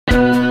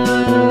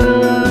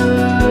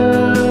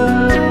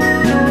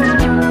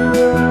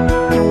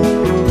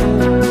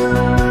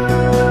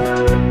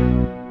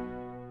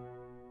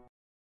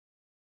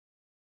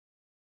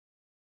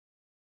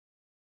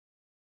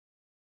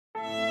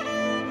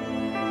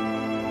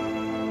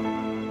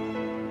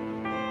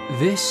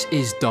This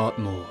is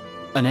Dartmoor,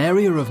 an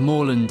area of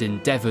moorland in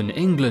Devon,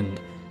 England,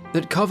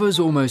 that covers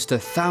almost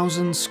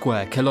 1,000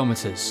 square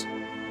kilometres.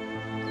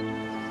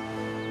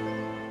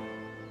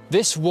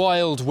 This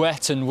wild,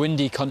 wet and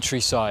windy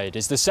countryside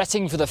is the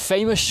setting for the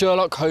famous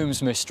Sherlock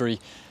Holmes mystery,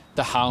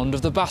 The Hound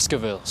of the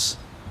Baskervilles.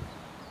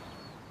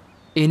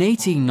 In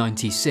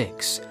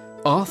 1896,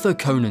 Arthur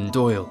Conan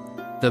Doyle,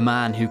 the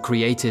man who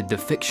created the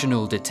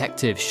fictional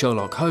detective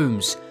Sherlock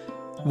Holmes,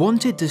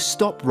 wanted to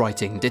stop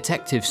writing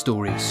detective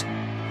stories.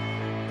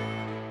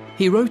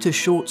 He wrote a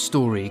short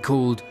story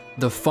called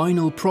The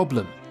Final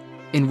Problem,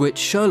 in which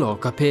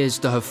Sherlock appears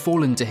to have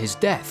fallen to his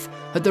death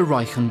at the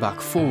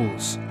Reichenbach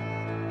Falls.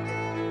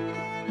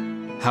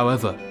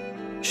 However,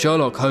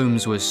 Sherlock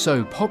Holmes was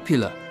so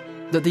popular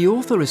that the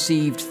author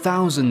received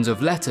thousands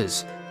of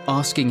letters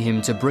asking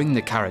him to bring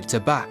the character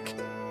back.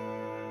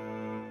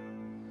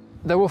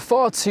 There were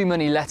far too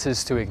many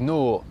letters to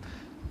ignore.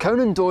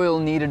 Conan Doyle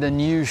needed a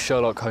new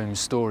Sherlock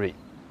Holmes story.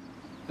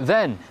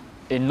 Then,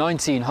 in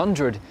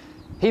 1900,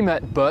 he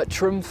met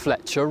Bertram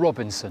Fletcher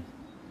Robinson.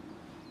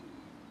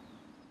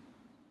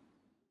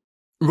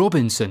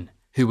 Robinson,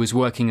 who was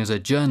working as a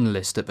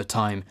journalist at the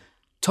time,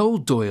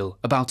 told Doyle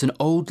about an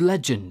old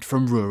legend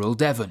from rural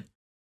Devon.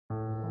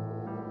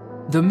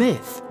 The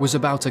myth was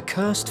about a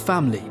cursed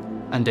family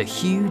and a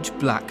huge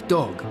black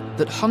dog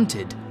that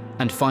hunted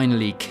and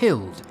finally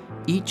killed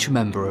each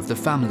member of the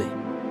family.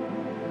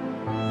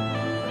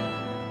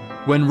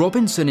 When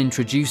Robinson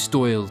introduced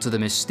Doyle to the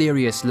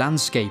mysterious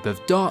landscape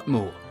of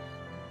Dartmoor,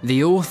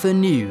 the author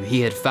knew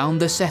he had found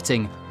the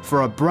setting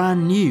for a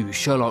brand new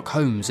Sherlock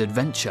Holmes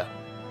adventure,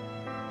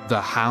 The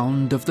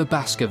Hound of the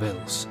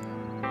Baskervilles.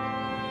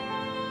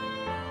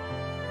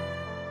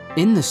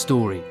 In the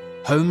story,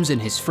 Holmes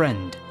and his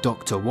friend,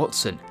 Dr.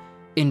 Watson,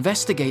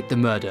 investigate the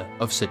murder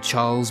of Sir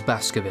Charles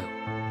Baskerville.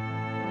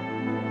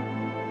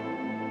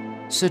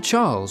 Sir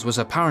Charles was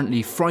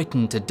apparently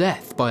frightened to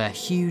death by a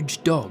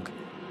huge dog,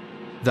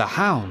 the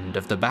Hound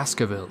of the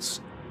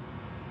Baskervilles.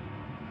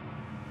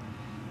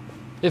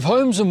 If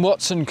Holmes and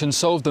Watson can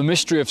solve the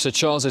mystery of Sir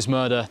Charles's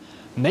murder,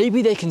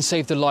 maybe they can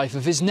save the life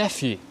of his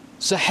nephew,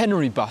 Sir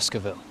Henry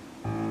Baskerville.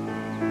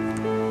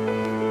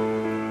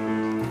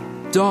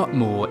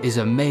 Dartmoor is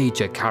a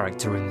major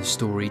character in the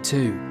story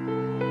too.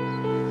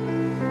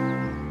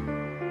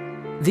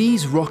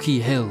 These rocky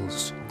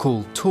hills,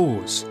 called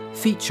tors,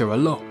 feature a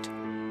lot.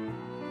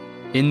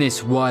 In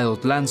this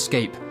wild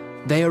landscape,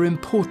 they are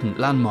important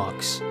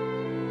landmarks.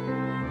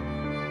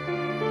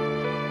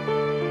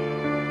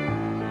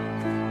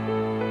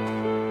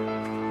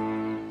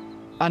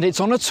 And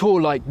it's on a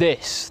tour like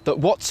this that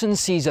Watson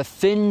sees a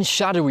thin,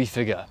 shadowy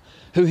figure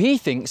who he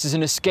thinks is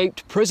an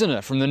escaped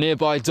prisoner from the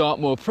nearby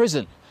Dartmoor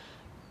prison,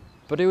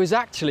 but who is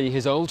actually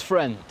his old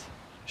friend,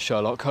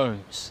 Sherlock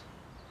Holmes.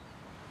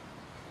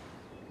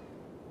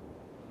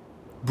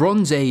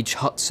 Bronze Age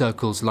hut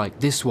circles like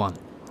this one,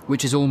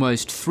 which is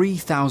almost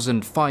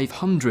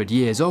 3,500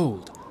 years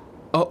old,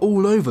 are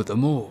all over the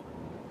moor.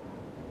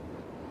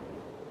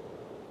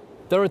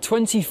 There are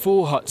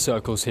 24 hut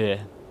circles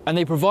here, and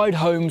they provide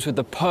Holmes with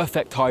the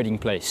perfect hiding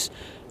place,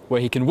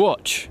 where he can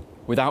watch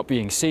without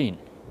being seen.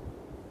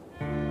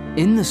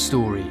 In the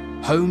story,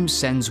 Holmes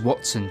sends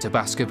Watson to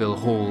Baskerville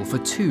Hall for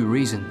two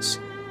reasons: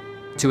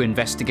 to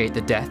investigate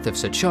the death of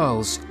Sir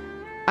Charles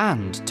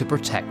and to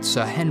protect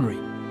Sir Henry.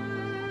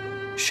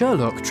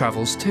 Sherlock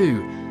travels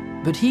too,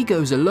 but he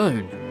goes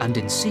alone and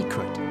in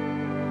secret.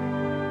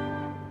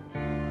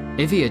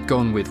 If he had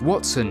gone with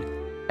Watson,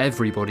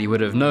 everybody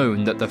would have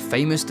known that the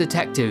famous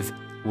detective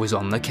was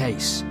on the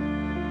case.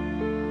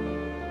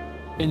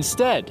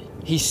 Instead,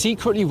 he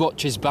secretly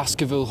watches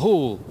Baskerville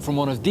Hall from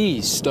one of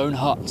these stone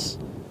huts.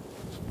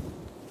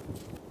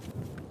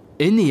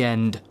 In the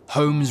end,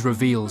 Holmes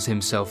reveals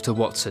himself to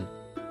Watson.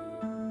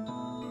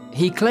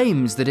 He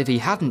claims that if he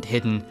hadn't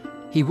hidden,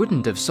 he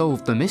wouldn't have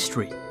solved the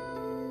mystery.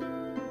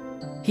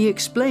 He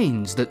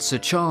explains that Sir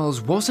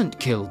Charles wasn't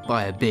killed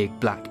by a big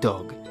black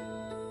dog.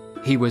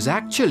 He was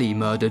actually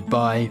murdered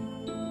by...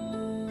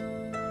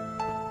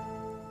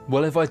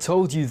 Well, if I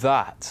told you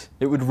that,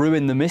 it would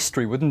ruin the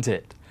mystery, wouldn't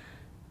it?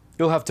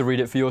 You'll have to read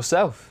it for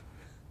yourself.